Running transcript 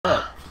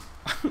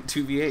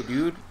2v8,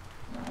 dude.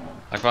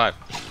 High five.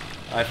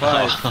 High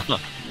five.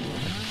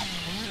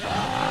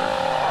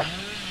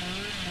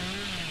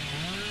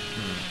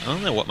 I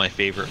don't know what my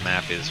favorite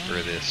map is for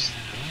this.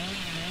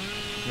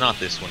 Not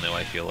this one though,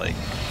 I feel like.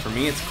 For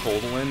me, it's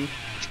Cold Wind.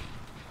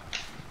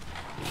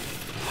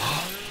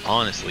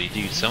 Honestly,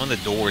 dude, some of the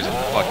doors in the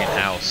fucking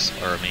house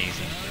are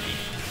amazing for me.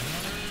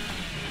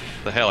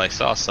 The hell, I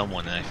saw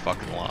someone and I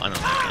fucking lost. I don't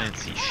know, I didn't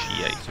see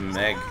shit. It's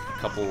Meg. A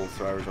couple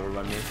survivors over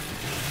by me.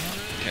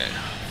 Okay.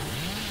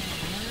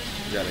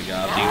 You gotta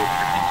go, dude.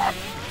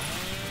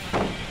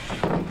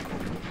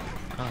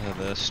 Out of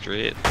the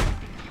street.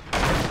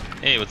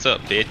 Hey, what's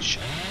up, bitch?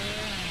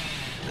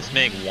 This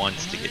Meg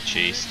wants to get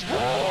chased.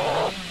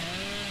 I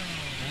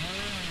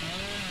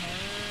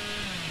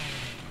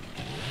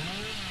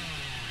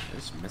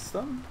just missed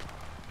them?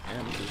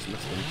 Yeah, I just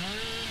missed them.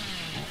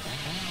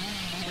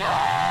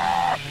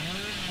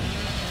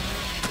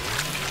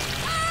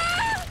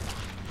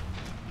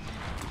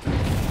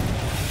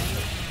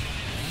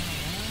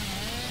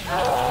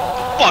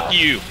 Fuck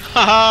you!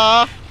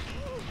 Haha!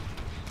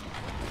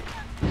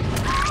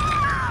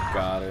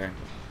 Got her.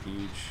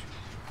 Huge.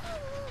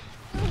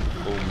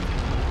 Boom.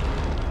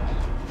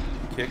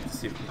 Kick to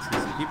see if we can see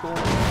some people.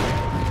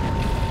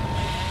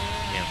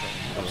 Yeah,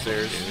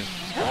 Upstairs.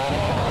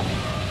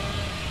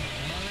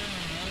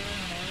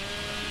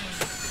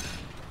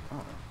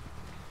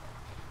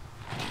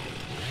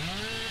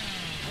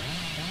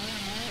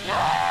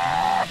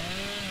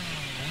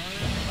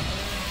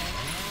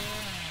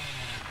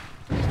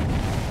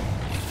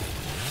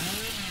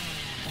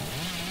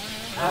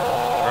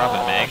 Drop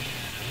it, Meg.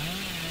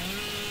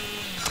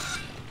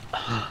 I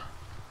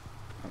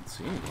don't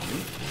see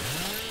anything.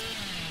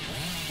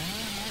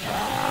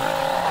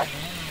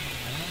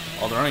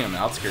 Oh, they're running on the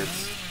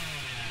outskirts.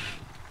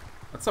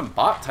 That's some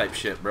bot type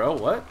shit, bro.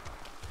 What?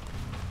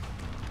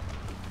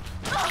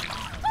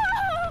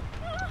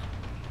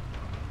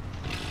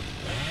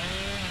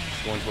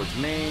 Just going towards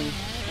main.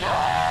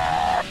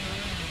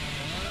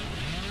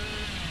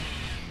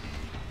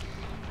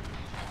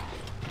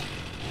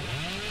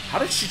 How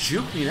did she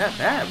juke me that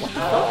bad? What the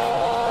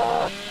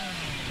fuck?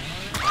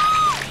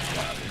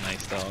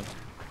 Nice dog.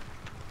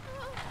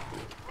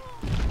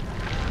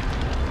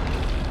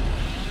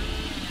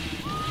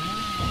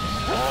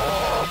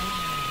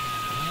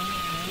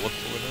 Look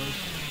for them.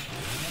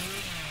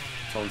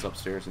 Someone's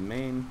upstairs in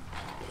main.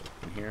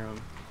 I can hear him.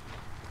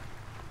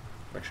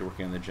 We're actually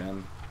working on the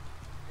gen.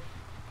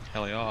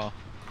 Hell yeah.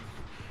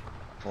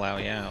 Wow,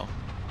 yow.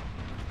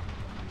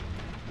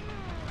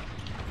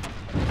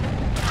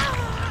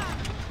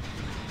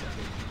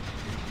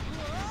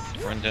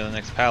 Run to the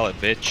next pallet,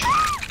 bitch.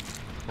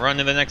 Run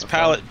to the next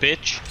pallet,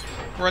 bitch.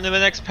 Run to the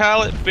next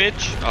pallet,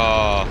 bitch.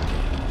 Oh.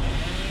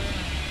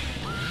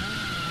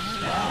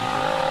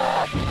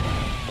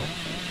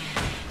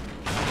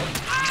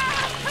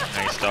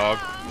 Nice dog.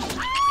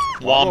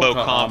 Wombo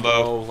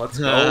combo. Let's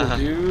go,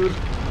 dude.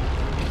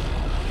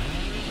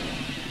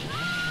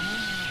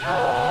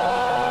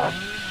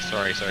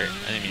 Sorry.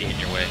 I didn't mean to get in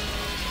your way.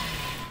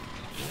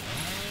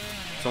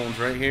 Someone's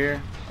right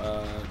here.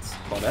 It's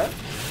Claudette.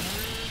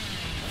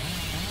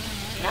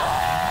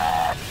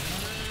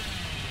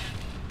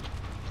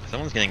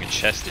 Someone's getting a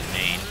chest in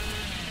main.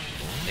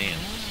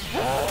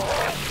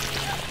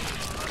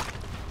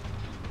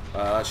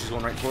 Damn. She's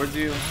going right towards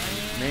you.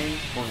 Main,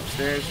 going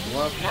upstairs, to the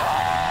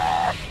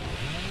left.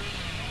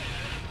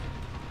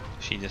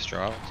 She just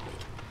dropped.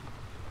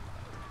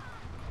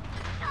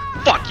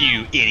 Fuck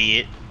you,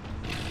 idiot!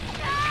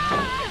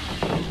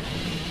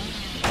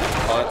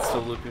 Claudette's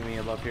still looping me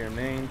above here in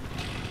main.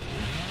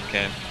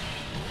 Okay.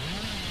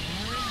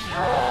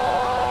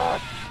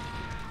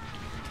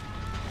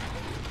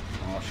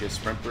 Oh, she has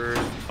sprinters.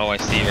 Oh, I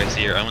see her.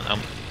 I'm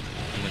gonna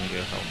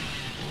go help.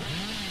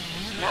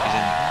 She's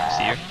in.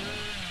 See her?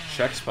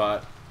 Check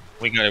spot.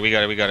 We got her. You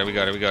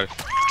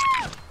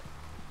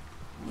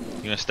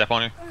gonna step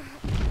on her?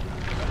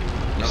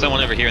 There's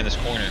someone over here in this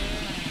corner.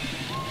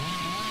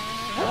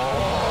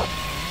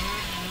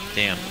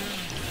 Damn.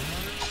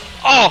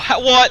 Oh,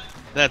 what?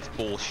 That's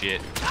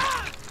bullshit.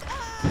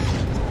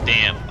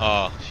 Damn.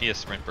 Oh, she has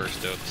sprint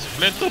burst though.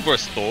 Sprint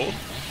burst though.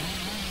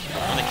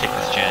 I'm gonna kick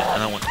this gen. I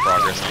don't want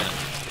progress on it.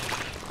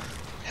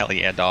 Hell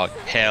yeah, dog.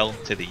 Hell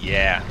to the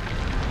yeah.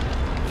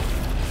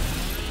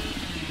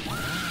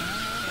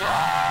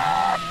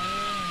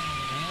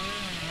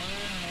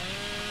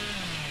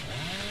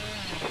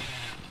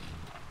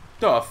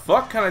 The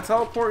fuck kind of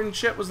teleporting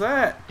shit was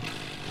that?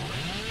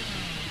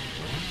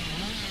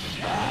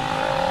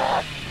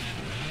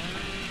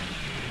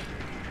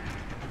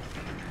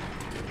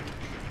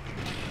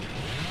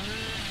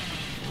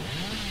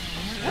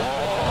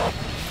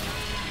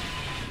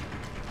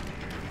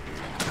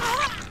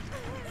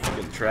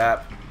 Fucking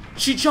trap.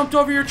 She jumped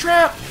over your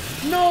trap!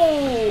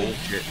 No!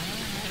 Bullshit.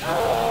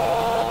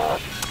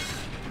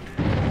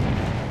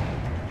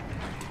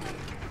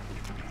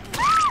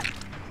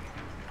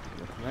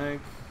 Meg.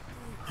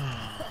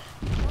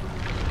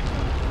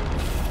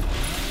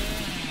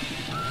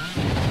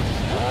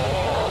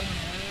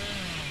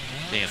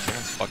 Damn,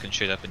 someone's fucking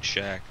shit up in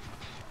Shack.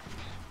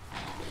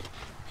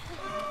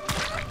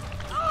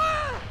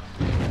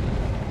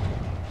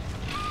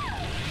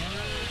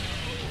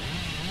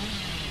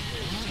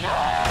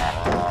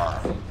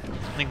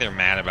 I think they're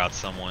mad about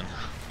someone.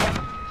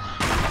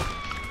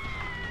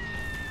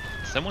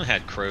 Someone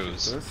had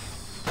crows.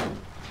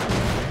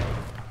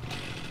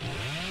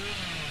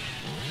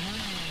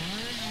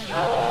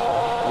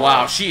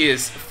 Wow, she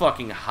is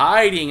fucking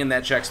hiding in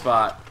that check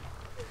spot.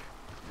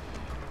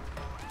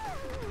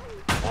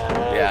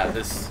 Yeah,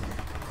 this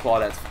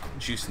Claudette's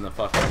juicing the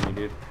fuck out of me,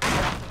 dude.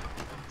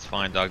 It's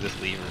fine, dog.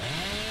 Just leave her.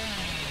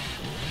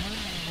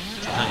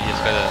 Sometimes you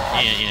just gotta,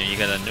 you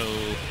gotta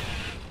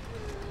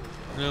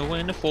know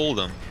when to fold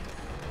them,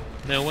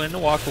 know when to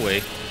walk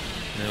away,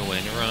 know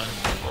when to run.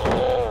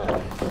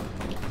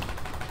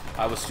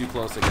 I was too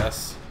close, I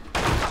guess.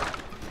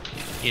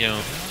 You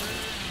know,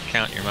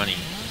 count your money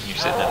when you're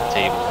sitting at the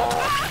table.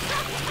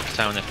 It's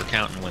time enough for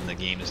counting when the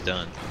game is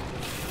done.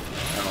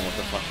 I don't know what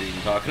the fuck you're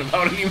even talking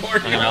about anymore.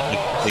 Talking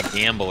about the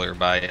Gambler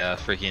by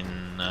freaking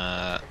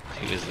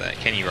who is that?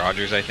 Kenny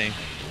Rogers, I think.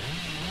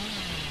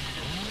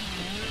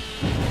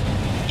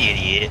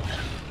 Idiot.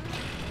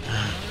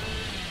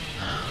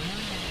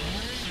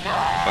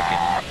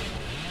 Fucking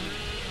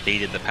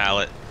baited the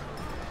pallet.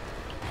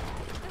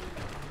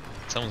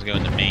 Someone's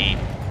going to Maine.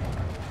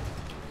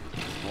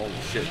 Holy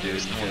shit,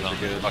 dude. Someone's on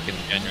the fucking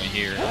gen right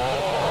here.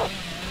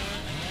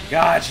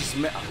 God, she's.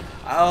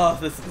 Oh,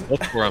 this is.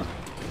 Look for him.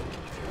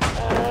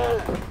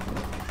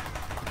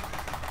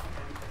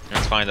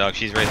 That's fine, dog.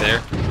 She's right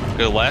there.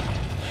 Go left.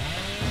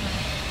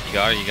 You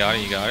got her, you got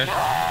her, you got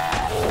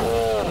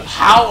her.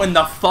 How in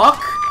the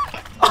fuck?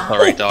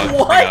 Alright, dog.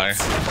 What? I got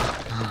her.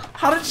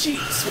 How did she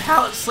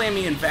pallet slam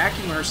me and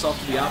vacuum herself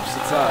to the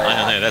opposite side? I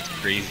don't know, that's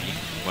crazy.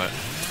 What?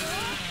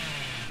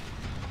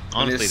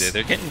 Honestly,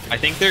 they're getting. I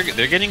think they're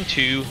getting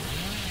too,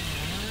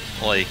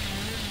 like,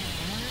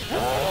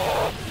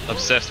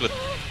 obsessed with,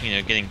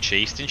 getting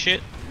chased and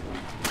shit.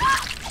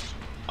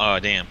 Oh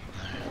damn.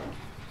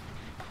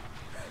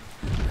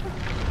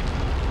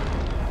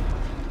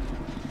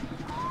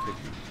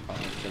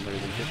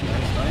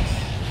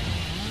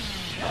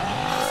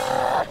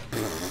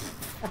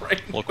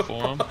 Right. Look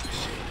for him.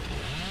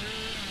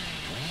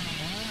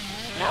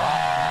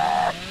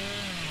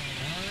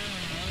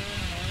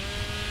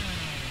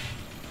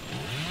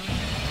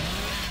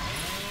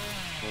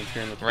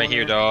 Right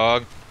here,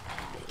 dog.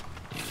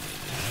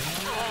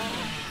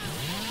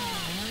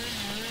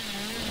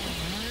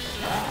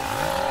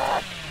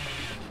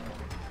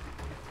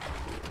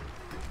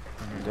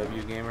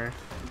 W gamer,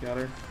 you got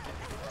her.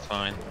 It's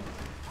fine.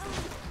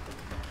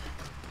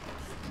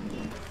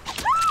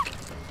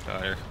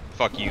 Got her.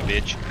 Fuck you,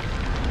 bitch.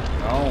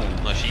 No.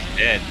 Oh, she's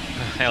dead.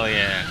 Hell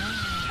yeah.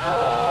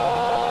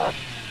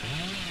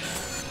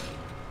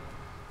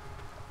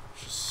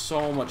 There's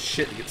so much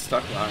shit to get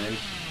stuck behind.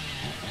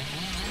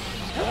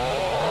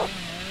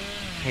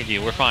 Hey,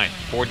 dude, we're fine.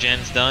 4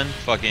 gens done.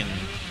 Fucking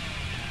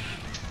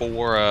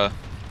 4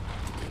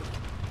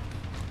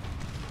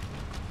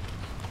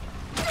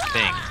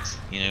 things.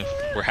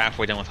 We're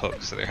halfway done with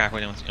hooks, so they're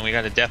halfway done with, and we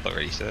got a death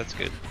already, so that's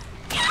good.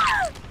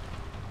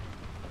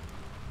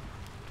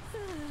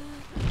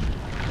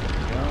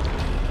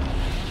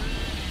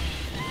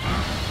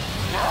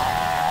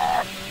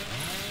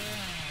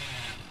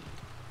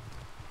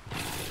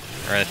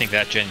 Alright, I think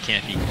that gen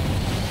can't be kicked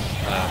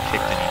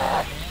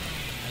anymore.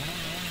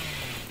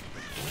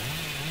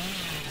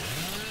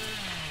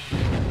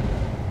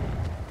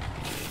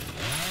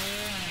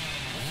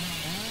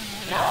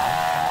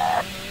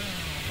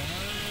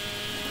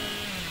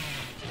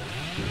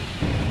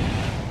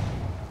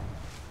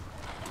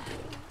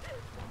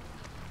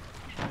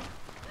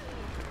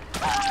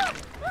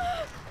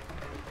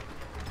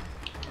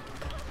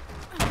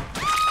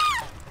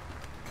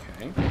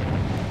 Okay.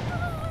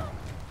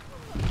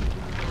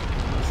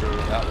 Not sure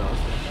what that was.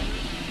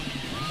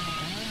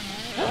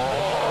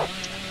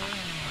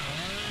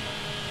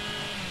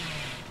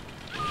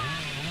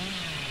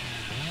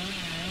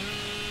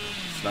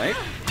 Snipe?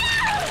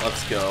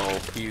 Let's go.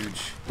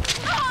 Huge.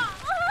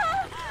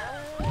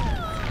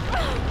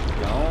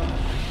 Go.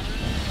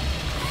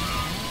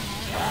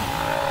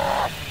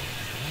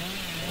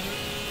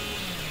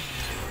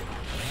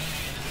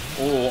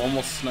 Oh,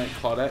 almost sniped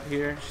Claudette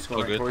here. She's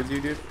going right towards you,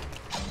 dude.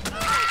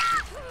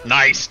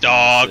 Nice,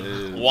 dog.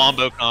 Dude.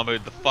 Wombo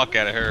comboed the fuck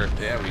out of her.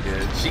 Yeah, we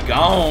did. She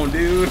gone,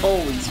 dude.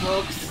 Holy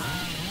smokes.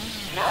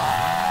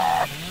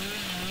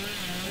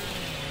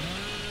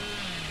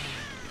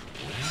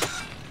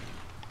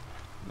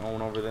 No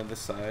one over there this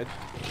side.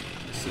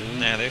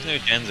 Nah, there's no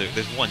gens over.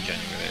 There's one gen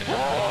over there.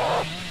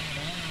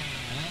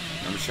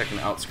 I'm just checking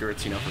the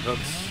outskirts, for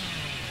hooks.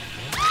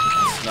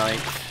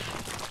 Snipe.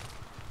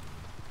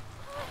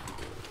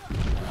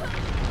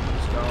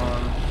 It's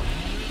gone.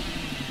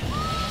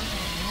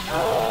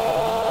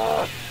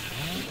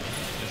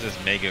 There's this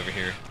Meg over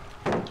here.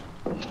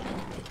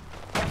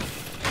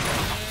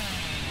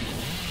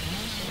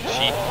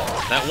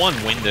 That one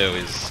window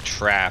is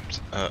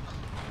trapped.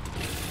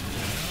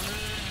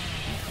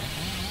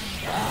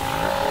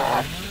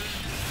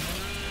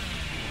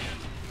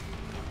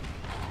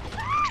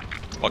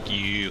 Fuck you.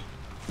 You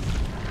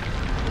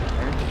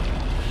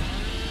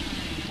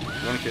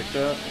wanna kick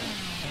that?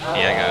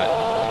 Yeah, I got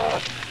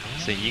it.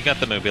 So you got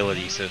the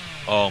mobility, so...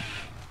 Oh.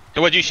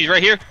 So what, dude? She's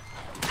right here?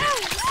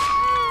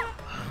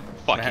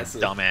 Fucking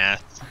Massive. dumbass.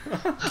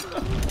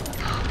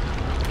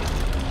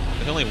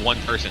 There's only one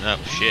person up.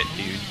 Shit,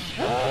 dude.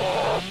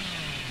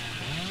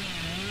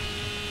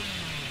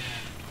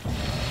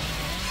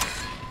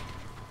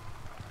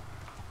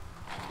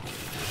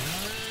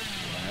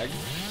 Lag.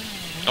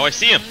 Oh, I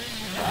see him.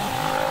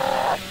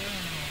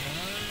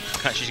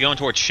 She's going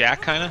towards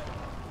Shack, kind of.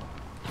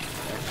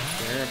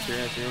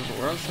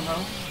 Where else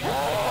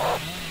somehow?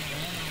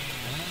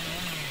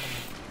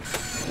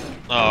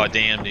 Oh,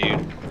 damn,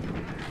 dude.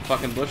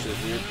 Fucking bushes,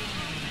 dude.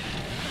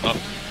 Oh,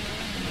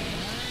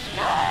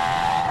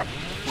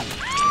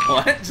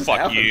 What? Just fuck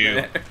happened you.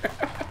 there?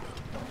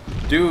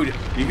 Dude,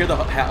 you hear the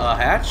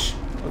hatch?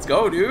 Let's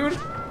go, dude.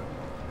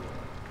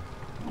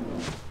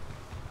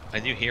 I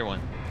do hear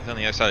one. It's on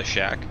the other side of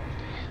Shack.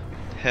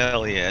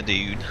 Hell yeah,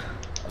 dude.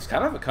 It's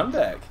kind of a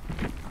comeback.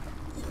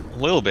 A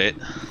little bit.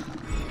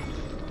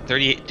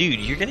 38. Dude,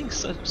 you're getting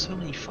so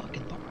many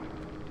fucking...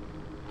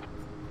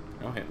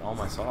 I'm hitting all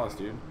my saws,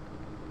 dude.